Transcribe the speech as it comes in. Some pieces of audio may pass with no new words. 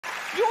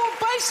You're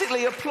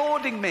basically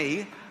applauding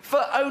me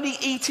for only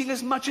eating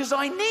as much as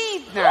I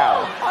need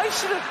now. I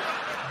should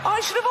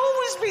have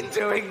always been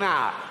doing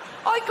that.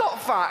 I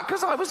got fat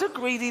because I was a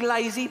greedy,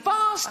 lazy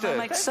bastard. And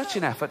they make such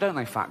an effort, don't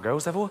they, fat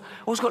girls? They've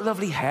always got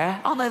lovely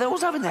hair, aren't they? They're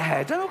always having their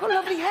hair. They've all got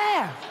lovely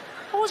hair.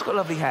 Always got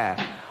lovely hair.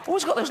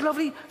 Always got those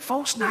lovely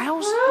false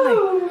nails,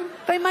 haven't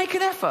they? They make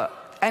an effort.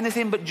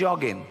 Anything but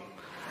jogging.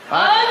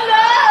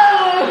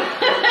 Oh,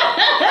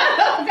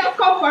 no! Just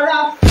cover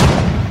up.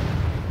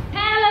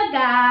 Hello,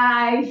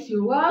 guys.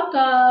 You're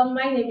welcome.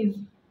 My name is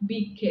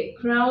BK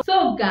Crown.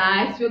 So,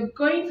 guys, we're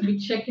going to be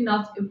checking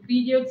out a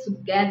video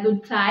together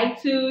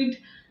titled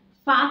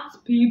Fat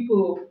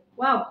People.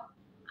 Wow,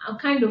 I'm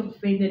kind of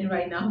offended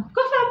right now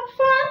because I'm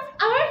fat.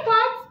 Am I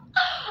fat?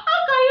 How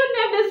can you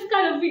name this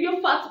kind of video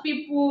Fat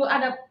People?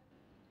 And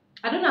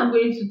I don't know, I'm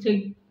going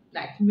to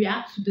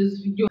react to this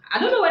video. I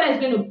don't know whether it's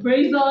going to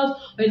praise us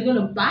or it's going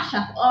to bash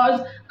at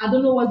us. I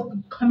don't know what's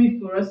coming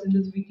for us in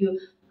this video.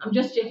 I'm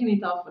just checking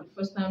it out for the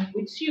first time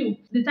with you.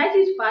 The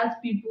title is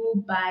Fat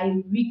People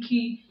by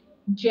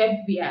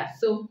Gervais.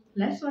 So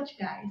let's watch,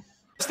 guys.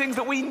 Things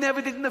that we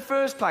never did in the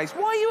first place.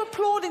 Why are you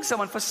applauding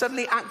someone for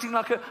suddenly acting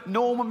like a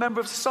normal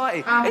member of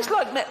society? It's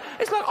like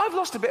I've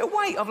lost a bit of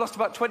weight. I've lost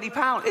about 20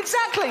 pounds.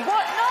 Exactly.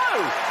 What?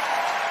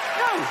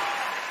 No.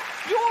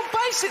 You're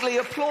basically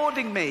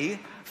applauding me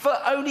for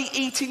only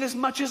eating as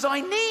much as I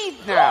need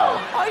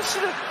now. I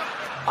should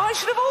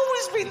have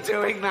always been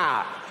doing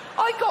that.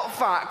 I got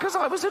fat because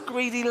I was a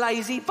greedy,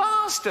 lazy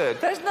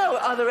bastard. There's no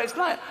other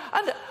explanation.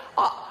 And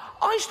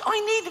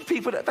I needed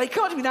people that they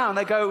come to me now and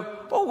they go,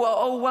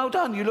 oh, well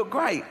done, you look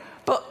great.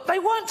 But they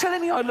weren't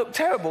telling me I looked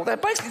terrible. They're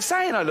basically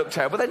saying I looked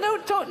terrible.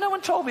 No one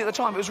told me at the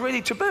time. It was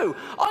really taboo.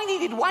 I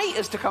needed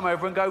waiters to come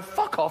over and go,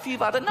 fuck off, you've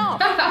had enough.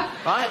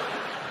 Right?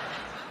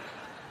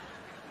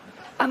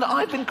 And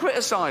I've been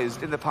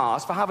criticised in the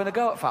past for having a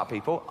go at fat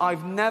people.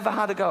 I've never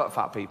had a go at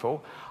fat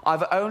people.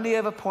 I've only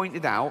ever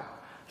pointed out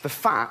the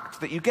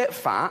fact that you get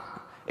fat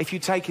if you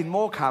take in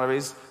more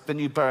calories than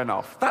you burn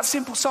off. That's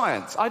simple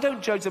science. I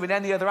don't judge them in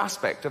any other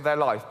aspect of their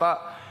life,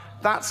 but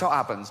that's what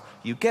happens.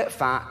 You get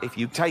fat if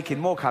you take in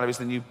more calories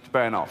than you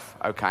burn off,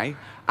 okay?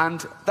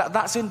 And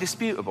that's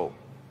indisputable,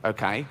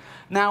 okay?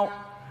 Now,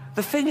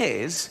 the thing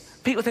is,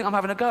 people think I'm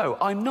having a go.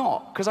 I'm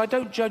not, because I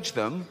don't judge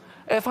them.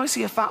 If I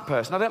see a fat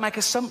person, I don't make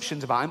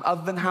assumptions about him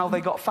other than how they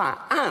got fat.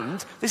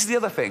 And, this is the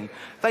other thing,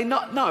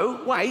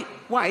 wait,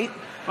 right?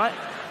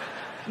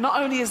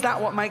 Not only is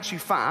that what makes you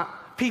fat,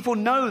 people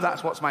know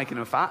that's what's making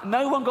them fat.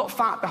 No one got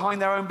fat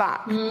behind their own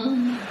back.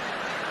 No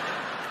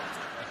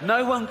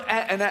one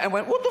and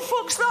went, what the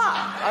fuck's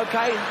that?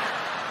 Okay?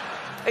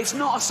 It's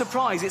not a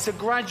surprise. It's a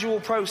gradual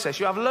process.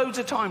 You have loads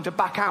of time to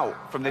back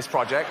out from this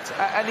project.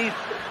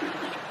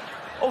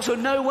 Also,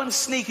 no one's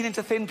sneaking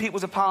into thin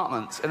people's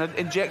apartments and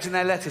injecting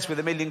their lettuce with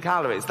 1 million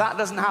calories. That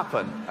doesn't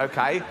happen,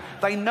 okay?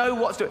 They know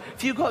what's doing.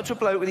 If you got to a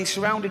bloke and he's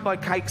surrounded by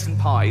cakes and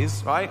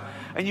pies, right?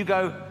 And you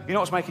go, you know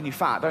what's making you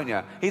fat, don't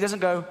you? He doesn't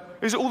go,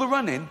 is it all the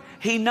running?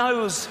 He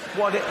knows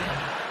what it...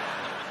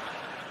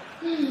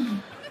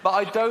 But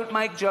I don't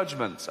make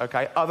judgments,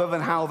 okay, other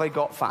than how they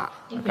got fat,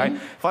 okay?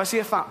 If I see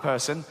a fat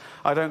person,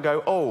 I don't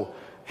go, oh,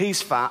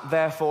 he's fat,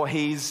 therefore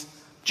he's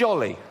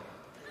jolly,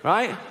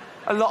 right?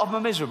 A lot of them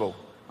are miserable,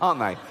 aren't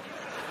they?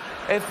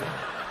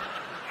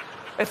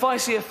 If I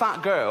see a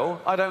fat girl,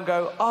 I don't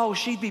go, oh,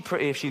 she'd be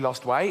pretty if she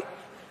lost weight.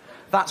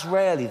 That's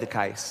rarely the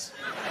case,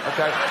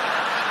 okay?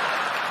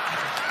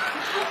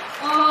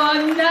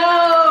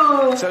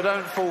 Oh, no! So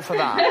don't fall for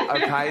that,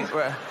 okay?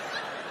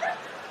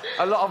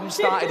 A lot of them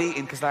started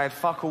eating because they had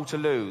fuck all to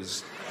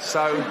lose.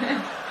 So,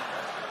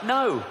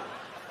 no.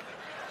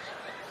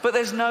 But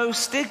there's no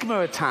stigma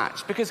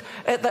attached because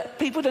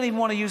people don't even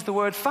want to use the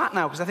word fat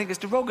now because I think it's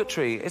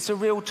derogatory. It's a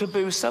real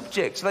taboo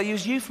subject. So they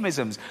use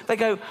euphemisms. They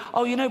go,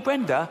 oh, you know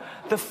Brenda,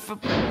 the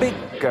big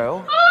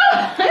girl.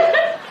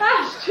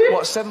 That's true.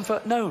 What, 7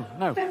 foot? No.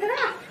 Not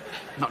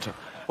to.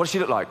 What does she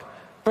look like?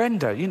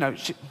 Brenda, you know,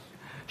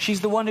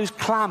 she's the one who's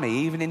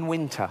clammy even in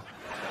winter.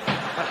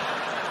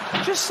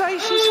 Just say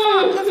she's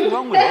fat. Nothing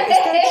wrong with it.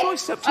 It's their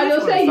choice. Up to I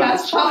don't say you're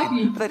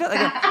happy. But they go,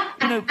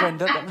 you know,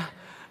 Brenda,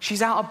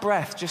 she's out of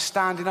breath just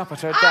standing up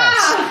at her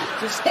desk.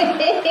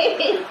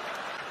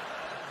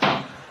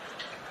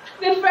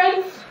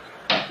 Different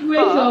ways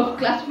of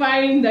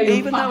classifying the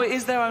even though it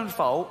is their own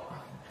fault,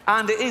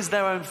 and it is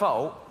their own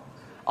fault,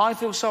 I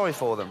feel sorry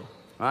for them,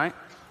 right?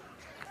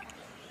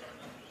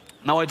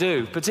 No, I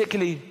do.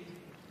 Particularly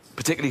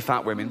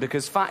fat women,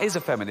 because fat is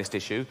a feminist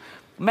issue.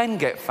 Men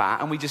get fat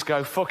and we just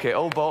go, fuck it,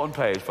 all bought and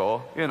paid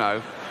for, you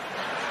know.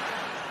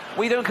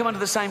 We don't come under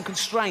the same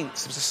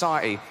constraints of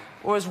society,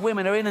 whereas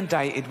women are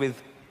inundated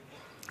with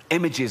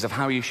images of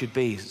how you should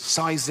be,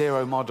 size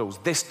 0 models,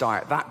 this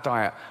diet, that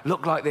diet,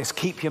 look like this,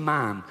 keep your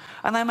man.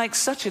 And they make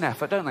such an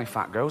effort, don't they,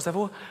 fat girls? They've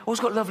always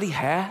got lovely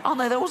hair, aren't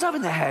they? They're always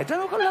having their hair. They've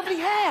all got lovely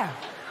hair.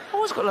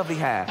 Always got lovely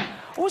hair.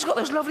 Always got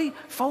those lovely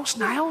false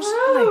nails,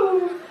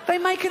 haven't they? They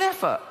make an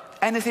effort.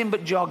 Anything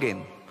but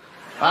jogging.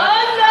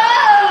 Oh, no!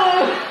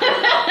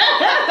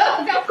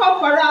 Just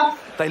cover up.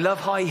 They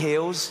love high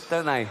heels,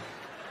 don't they?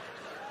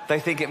 They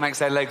think it makes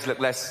their legs look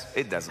less...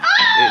 It doesn't.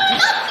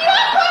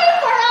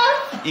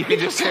 You can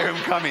just hear them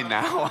coming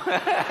now. No.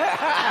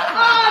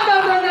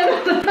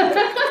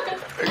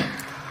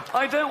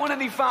 I don't want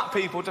any fat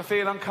people to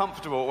feel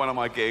uncomfortable at one of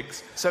my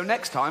gigs, so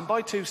next time,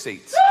 buy 2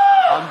 seats.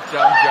 I'm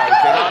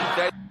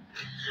joking.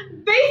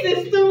 This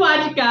is too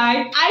much,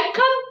 guys. I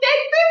can't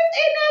take this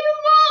in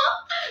anymore.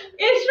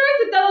 It's trying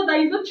to tell us that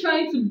he's not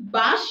trying to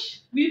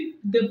bash with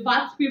the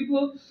fat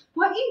people,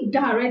 but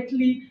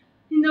indirectly,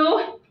 you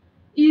know,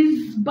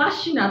 he's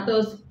bashing at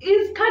us.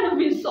 He's kind of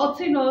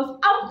insulting us.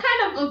 I'm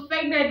kind of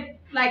offended.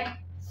 Like,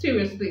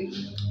 seriously.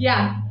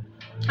 Yeah.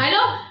 I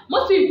know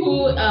most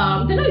people,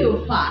 they know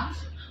you're fat,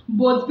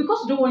 but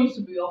because they don't want you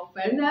to be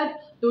offended,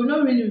 they will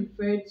not really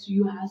refer to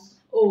you as,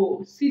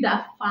 oh, see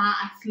that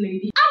fat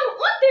lady. And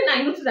one thing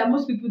I noticed that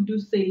most people do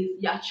say is,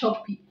 you're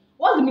choppy.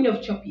 What's the meaning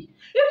of choppy?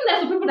 Even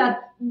there's some people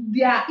that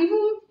they are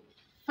even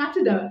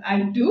fatter than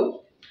I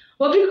do,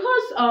 but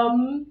because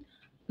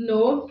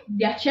no,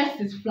 their chest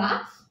is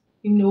flat,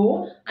 you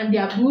know, and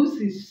their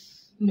boobs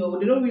is, no,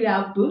 they don't really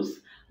have boobs,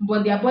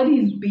 but their body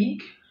is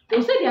big,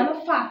 they'll say they are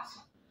not fat.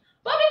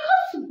 But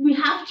because we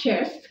have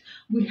chest,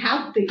 we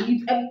have the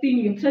hips, everything,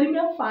 you're telling me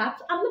I'm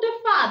fat, I'm not a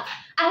fat.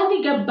 I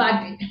only get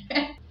body.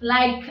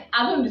 Like,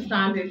 I don't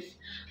understand it.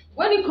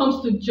 When it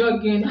comes to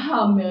jogging,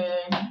 oh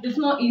man, it's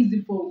not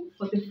easy for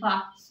the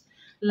fats.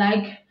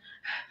 Like,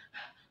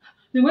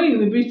 the way you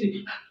will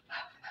breathe,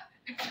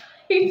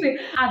 it's a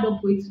add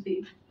up weight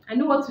today. I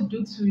know what to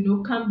do to, you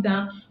know, calm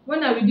down.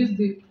 When I reduce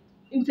the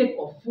intake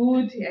of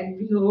food and,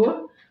 you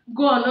know,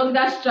 go on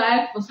longer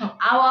strike for some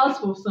hours,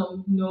 for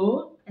some, you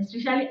know,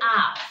 especially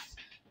hours,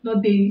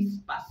 not days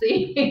per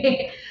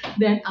se,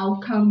 then I'll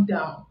calm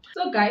down.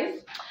 So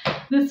guys,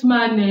 this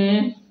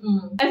man,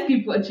 let's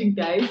keep watching,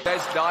 guys.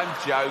 This time,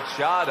 Joe,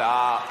 shut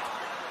up.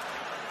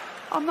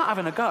 I'm not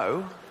having a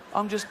go.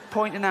 I'm just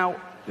pointing out,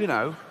 you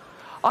know.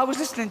 I was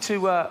listening to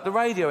the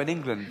radio in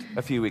England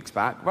a few weeks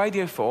back,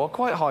 Radio 4,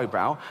 quite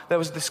highbrow. There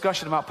was a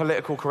discussion about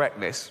political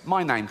correctness.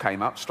 My name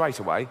came up straight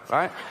away,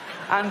 right?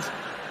 And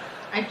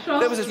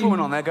there was this woman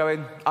on there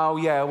going, oh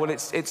yeah, well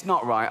it's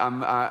not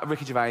right.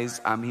 Ricky Gervais,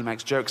 he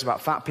makes jokes about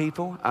fat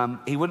people.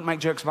 He wouldn't make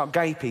jokes about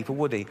gay people,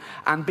 would he?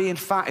 And being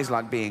fat is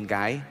like being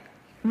gay.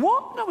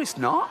 What? No, it's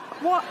not.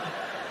 What?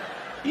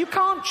 You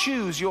can't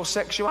choose your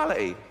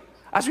sexuality.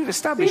 As we've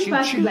established,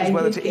 you choose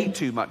whether to eat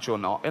too much or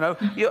not. You know,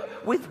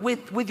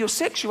 with your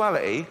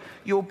sexuality,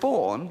 you're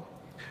born,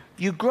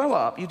 you grow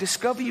up, you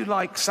discover you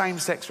like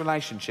same-sex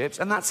relationships,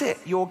 and that's it.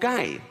 You're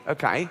gay,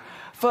 okay?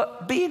 For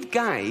being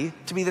gay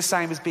to be the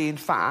same as being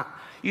fat,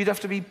 you'd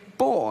have to be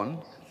born,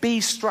 be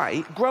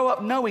straight, grow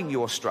up knowing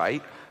you're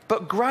straight,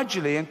 but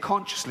gradually and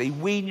consciously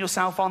wean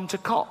yourself onto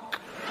cock.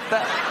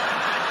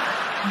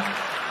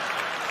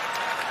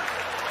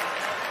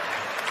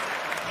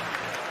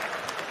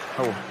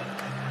 Oh.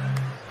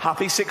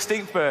 Happy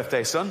 16th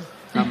birthday, son.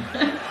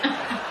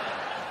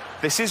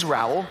 This is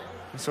Raoul.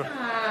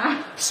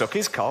 Suck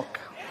his cock.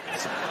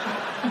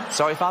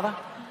 Sorry, father?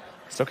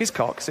 Suck his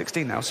cock.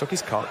 16 now, suck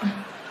his cock.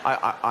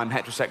 I'm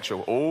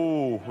heterosexual.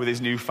 Oh, with his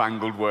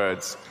newfangled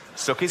words.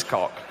 Suck his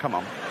cock. Come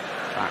on.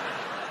 Right.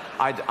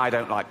 I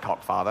don't like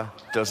cock, father.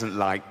 Doesn't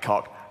like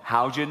cock.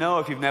 How do you know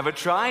if you've never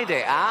tried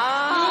it?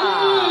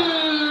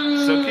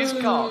 Suck his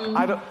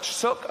cock.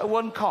 Suck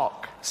one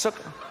cock. Suck...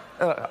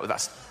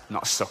 that's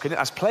not sucking it,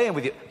 that's playing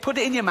with you. Put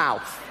it in your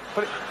mouth.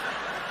 Put it...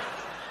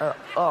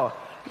 look,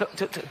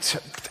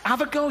 have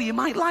a go, you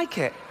might like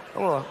it.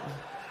 Oh,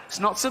 it's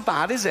not so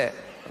bad, is it?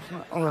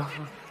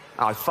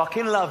 I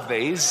fucking love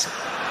these.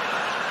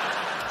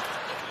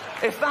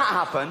 If that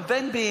happened,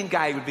 then being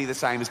gay would be the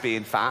same as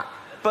being fat,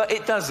 but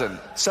it doesn't,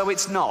 so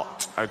it's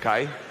not,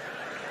 okay?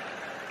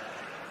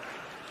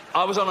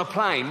 I was on a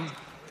plane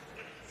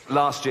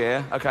last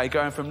year, okay,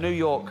 going from New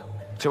York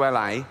to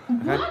LA. Okay?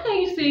 Why can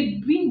you say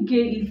being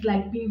gay is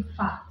like being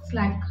fat?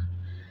 Like,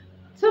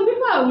 some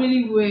people are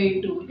really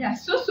weird though. They are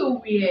so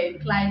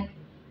weird. Like,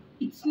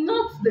 it's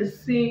not the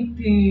same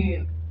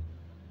thing.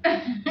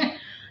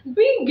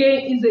 Being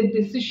gay is a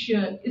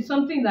decision. It's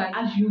something that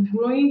as you're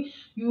growing,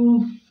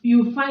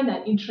 you find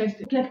an interest,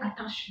 get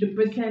attached to the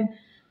person.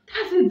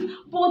 That's it.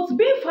 But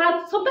being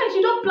fat, sometimes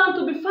you don't plan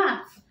to be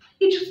fat.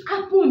 It just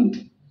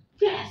happened.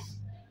 Yes.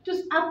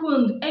 Just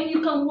happened, and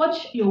you can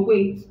watch your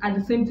weight at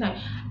the same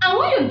time. And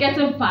when you're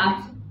getting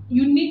fat,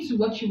 you need to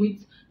watch your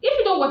weight. If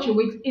you don't watch your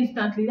weight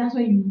instantly, that's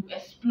when you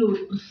explode.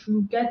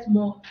 You get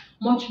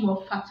much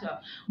more fatter.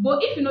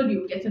 But if you know that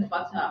you're getting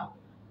fatter,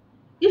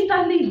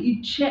 instantly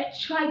you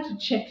try to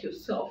check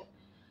yourself.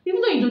 Even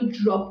though you don't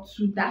drop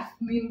to that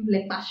slim,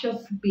 like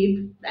precious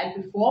babe like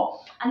before,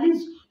 at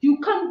least you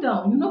calm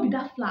down. You not be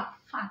that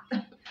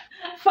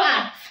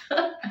fat.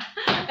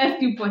 Let's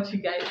keep watching,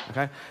 guys.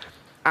 Okay,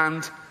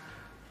 and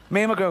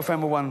me and my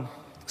girlfriend were one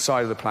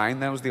side of the plane,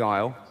 there was the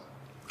aisle,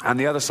 and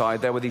the other side,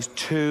 there were these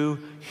 2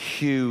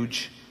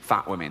 huge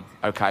fat women,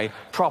 okay?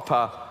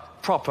 Proper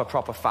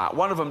fat.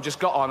 One of them just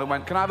got on and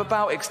went, can I have a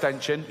belt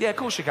extension? Yeah, of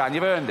course you can,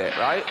 you've earned it,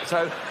 right?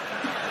 So,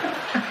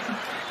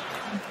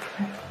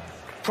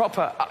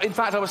 proper. In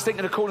fact, I was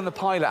thinking of calling the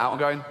pilot out and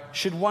going,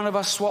 should one of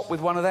us swap with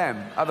one of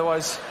them?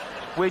 Otherwise,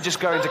 we're just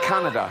going to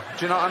Canada.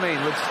 Do you know what I mean?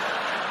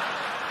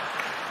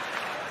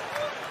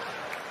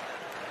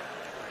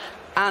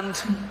 And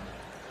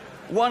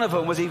one of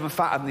them was even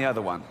fatter than the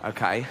other one,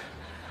 okay?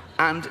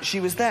 And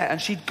she was there,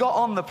 and she'd got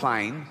on the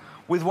plane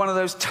with one of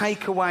those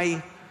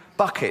takeaway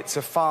buckets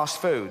of fast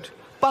food.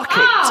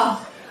 Bucket!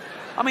 Oh.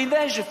 I mean,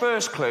 there's your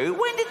first clue.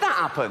 When did that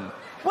happen?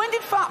 When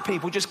did fat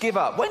people just give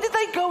up? When did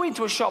they go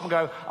into a shop and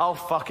go, oh,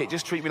 fuck it,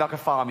 just treat me like a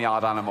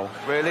farmyard animal?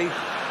 Really?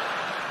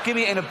 Give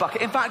me it in a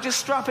bucket. In fact, just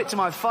strap it to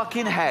my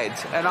fucking head,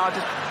 and I'll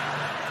just...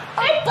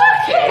 A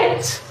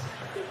bucket?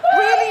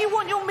 Really? You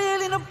want your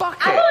meal in a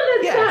bucket? I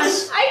don't understand.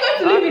 Yes. I'm going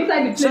to live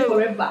inside the plane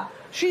forever.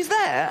 She's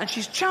there, and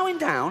she's chowing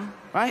down,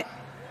 right?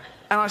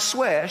 And I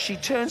swear, she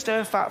turns to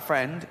her fat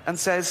friend and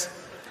says,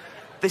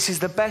 this is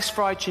the best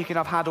fried chicken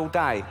I've had all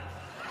day.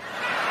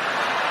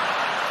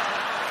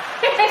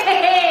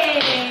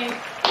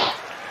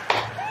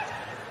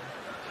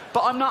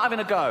 But I'm not having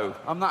a go.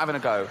 I'm not having a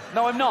go.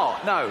 No, I'm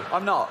not. No,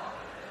 I'm not.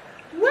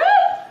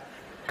 What?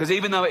 Because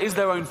even though it is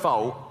their own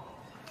fault,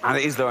 and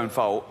it is their own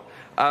fault,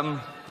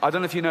 I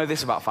don't know if you know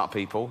this about fat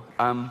people,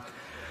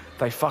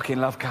 they fucking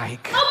love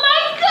cake. Oh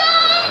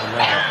my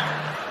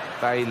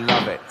God! They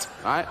love it,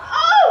 right?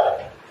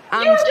 Oh!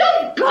 And You just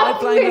got I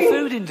blame me. the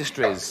food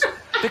industries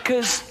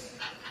because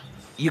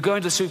you go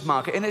into the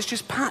supermarket and it's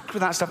just packed with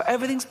that stuff.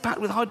 Everything's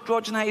packed with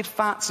hydrogenated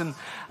fats and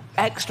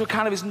extra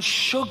calories and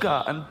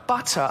sugar and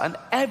butter and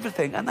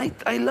everything, and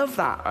they love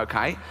that,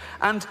 okay?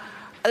 And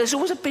there's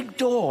always a big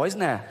door, isn't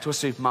there, to a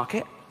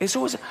supermarket? It's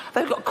always,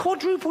 they've got a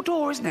quadruple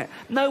door, isn't it?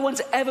 No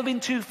one's ever been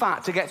too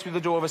fat to get through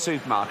the door of a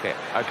supermarket,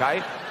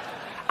 okay?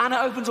 And it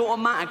opens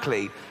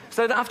automatically,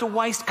 so they don't have to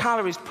waste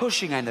calories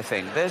pushing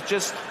anything. There's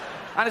just...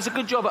 And it's a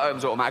good job it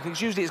opens automatically,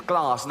 because usually it's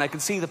glass and they can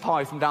see the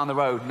pie from down the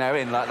road and they're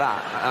in like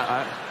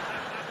that.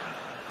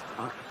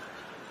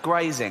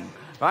 Grazing,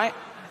 right?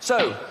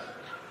 So,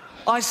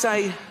 I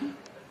say,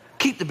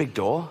 keep the big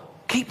door.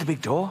 Keep the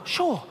big door.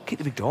 Sure, keep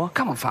the big door.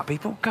 Come on, fat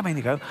people. Come in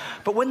you go.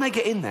 But when they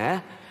get in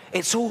there,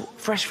 it's all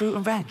fresh fruit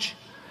and veg.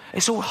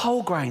 It's all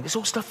whole grain. It's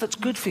all stuff that's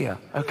good for you,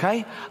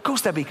 okay? Of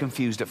course, they'll be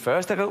confused at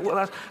first. They go,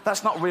 well,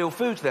 that's not real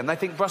food to them. They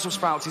think Brussels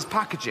sprouts is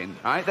packaging,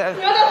 right? You're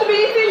not to be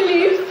eating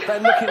leaves. They're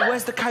looking,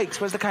 where's the cakes?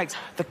 Where's the cakes?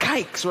 The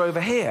cakes are over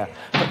here,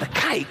 but the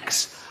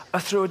cakes are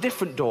through a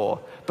different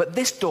door. But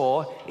this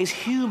door is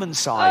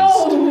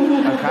human-sized,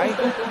 okay?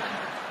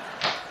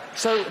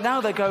 So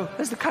now they go,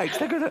 there's the cakes.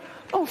 They go,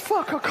 oh,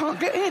 fuck, I can't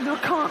get in. I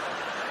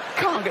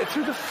can't get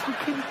through the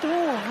fucking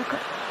door.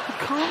 I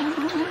can't.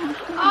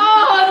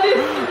 Oh, this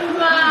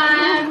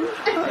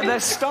man. And they're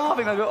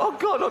starving. I go, oh,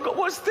 God,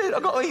 what's this?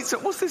 I've got to eat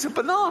some, what's this, a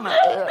banana?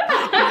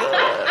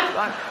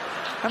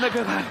 And they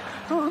go,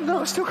 oh, no,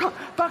 I still can't.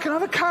 Back and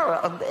have a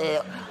carrot.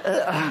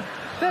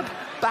 They're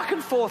back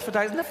and forth for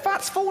days, and the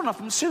fat's falling off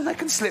them. Soon they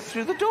can slip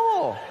through the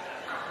door.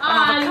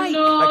 And have a cake.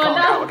 No, they can't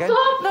get out that's again. so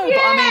No, fair.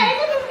 but I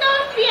This is not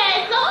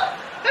fair, no?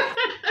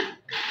 mean...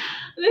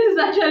 This is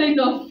actually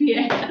not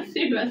fair.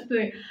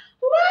 Seriously.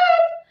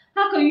 What?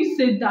 How can you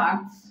say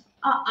that?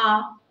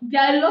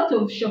 There are a lot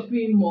of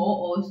shopping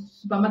mall or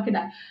supermarket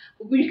that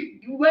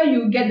where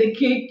you get the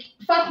cake,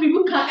 fat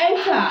people can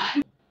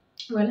enter.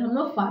 Well, I'm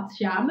not fat,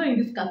 yeah. I'm not in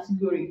this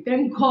category.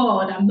 Thank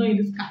God I'm not in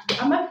this category.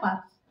 Am I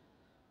fat?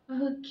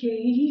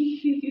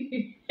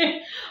 Okay.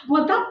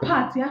 But that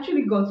part, he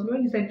actually got me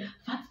when he said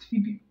fat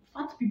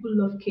people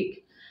love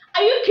cake.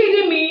 Are you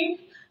kidding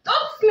me?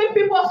 Don't slim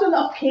people also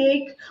love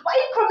cake. Why are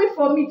you coming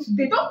for me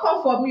today? Don't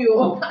come for me,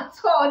 oh, at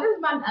all. This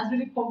man has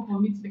really come for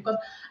me today because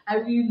I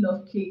really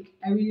love cake.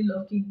 I really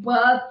love cake.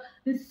 But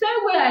the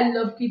same way I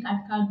love cake, I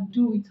can't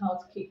do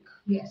without cake.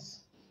 Yes.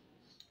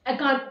 I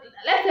can't.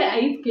 Let's say I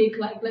eat cake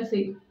like, let's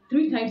say,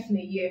 3 times in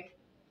a year.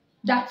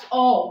 That's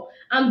all.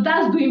 And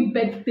that's doing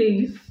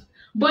birthdays.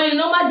 But in a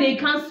normal day, you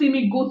can't see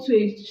me go to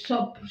a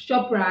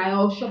shop right,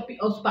 or shopping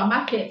or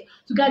supermarket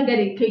to go and get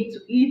a cake to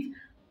eat.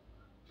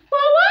 For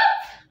what?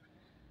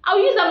 I'll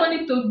use that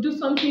money to do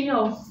something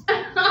else.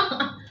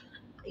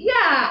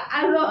 Yeah,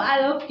 I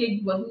love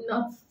cake, but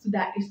not to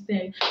that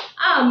extent.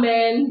 Ah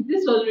man,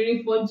 this was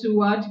really fun to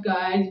watch,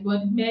 guys.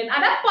 But man, at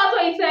that part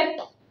where he said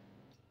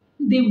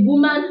the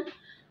woman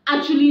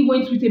actually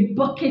went with a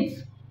bucket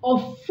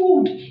of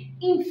food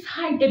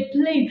inside a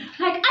plane.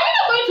 Like, are you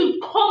not going to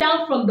come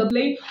down from the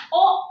plane?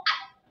 Or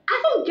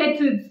I don't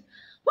get it.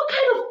 What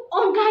kind of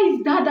hunger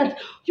is that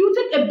you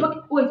take a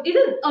bucket? Wait, is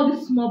it all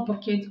this small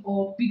bucket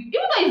or big? Even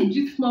though it's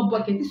just small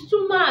bucket, it's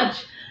too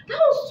much. That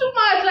was too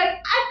much.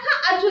 Like, I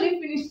can't actually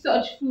finish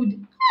such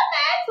food.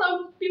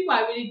 Some people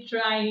are really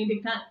trying. They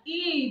can't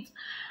eat.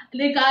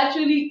 They can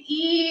actually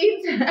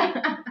eat.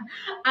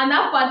 And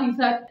that part is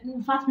like,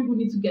 fat people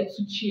need to get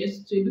 2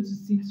 chairs to be able to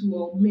sit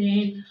well.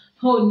 Man,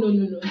 oh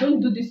no, don't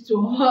do this to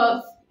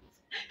us.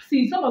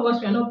 See, some of us,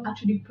 we are not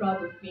actually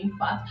proud of being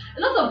fat. A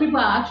lot of people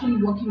are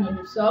actually working on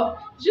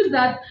themselves. It's just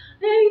that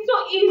it's so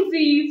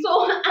easy.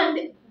 So, and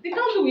they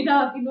can't do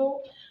without,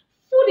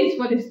 Food is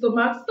for the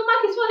stomach,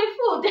 stomach is for the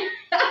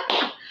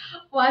food.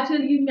 Well,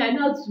 actually, me, I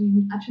know how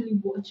to actually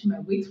watch my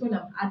weight when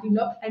I'm adding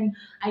up, and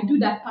I do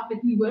that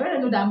perfectly well. When I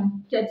know that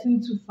I'm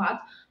getting too fat,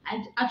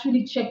 I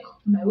actually check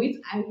my weight.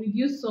 I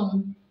reduce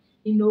some,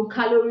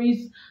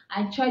 calories.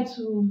 I try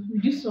to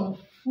reduce some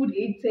food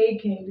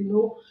intake,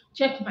 and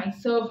check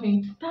myself,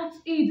 and that's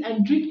it.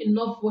 And drink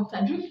enough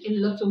water. Drink a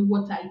lot of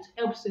water. It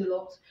helps a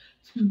lot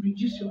to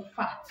reduce your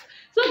fat.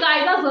 So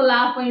guys, that's all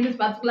I have for you in this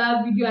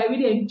particular video. I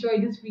really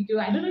enjoyed this video.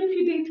 I don't know if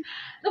you did.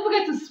 Don't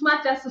forget to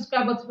smash that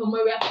subscribe button for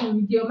more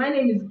reaction video. My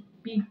name is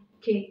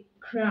BK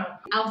Crown.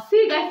 I'll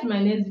see you guys in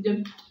my next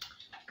video.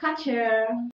 Catch ya.